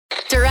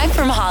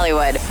from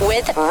Hollywood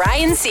with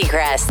Ryan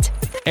Seacrest.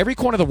 Every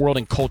corner of the world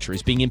and culture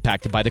is being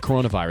impacted by the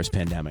coronavirus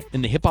pandemic.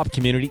 In the hip-hop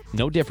community,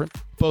 no different.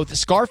 Both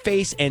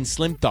Scarface and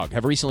Slim Thug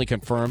have recently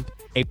confirmed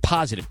a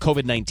positive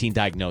COVID-19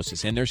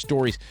 diagnosis, and their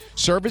stories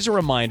serve as a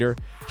reminder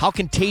how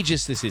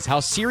contagious this is, how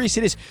serious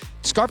it is.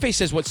 Scarface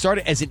says what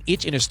started as an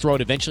itch in his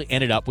throat eventually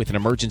ended up with an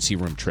emergency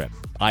room trip,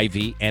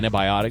 IV,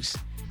 antibiotics.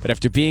 But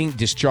after being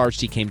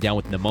discharged, he came down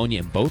with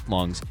pneumonia in both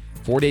lungs.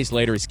 4 days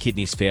later, his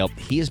kidneys failed.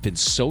 He has been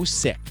so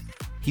sick,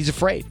 he's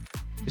afraid.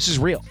 This is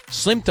real.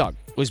 Slim Thug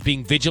was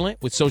being vigilant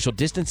with social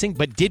distancing,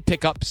 but did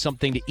pick up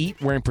something to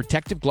eat, wearing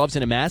protective gloves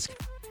and a mask,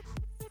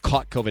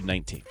 caught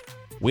COVID-19.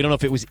 We don't know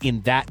if it was in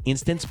that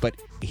instance, but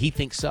he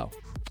thinks so.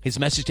 His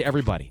message to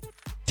everybody,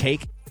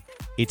 take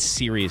it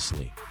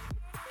seriously.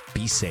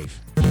 Be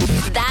safe.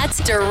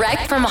 That's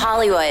direct from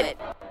Hollywood.